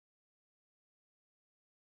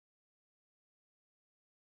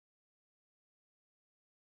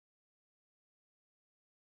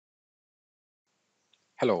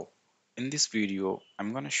Hello, in this video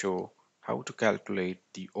I'm going to show how to calculate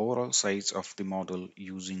the overall size of the model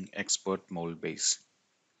using expert mold base.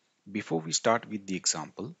 Before we start with the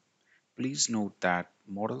example, please note that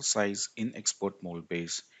model size in expert mold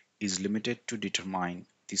base is limited to determine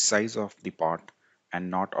the size of the part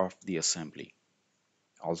and not of the assembly.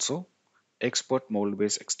 Also, expert mold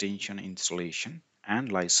base extension installation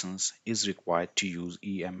and license is required to use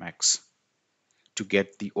EMX. To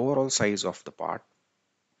get the overall size of the part,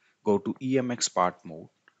 go to EMX part mode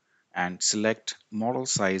and select model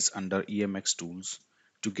size under EMX tools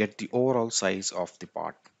to get the overall size of the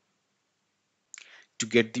part. To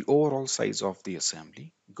get the overall size of the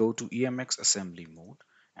assembly, go to EMX assembly mode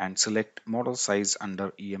and select model size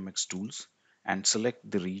under EMX tools and select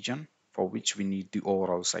the region for which we need the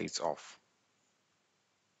overall size of.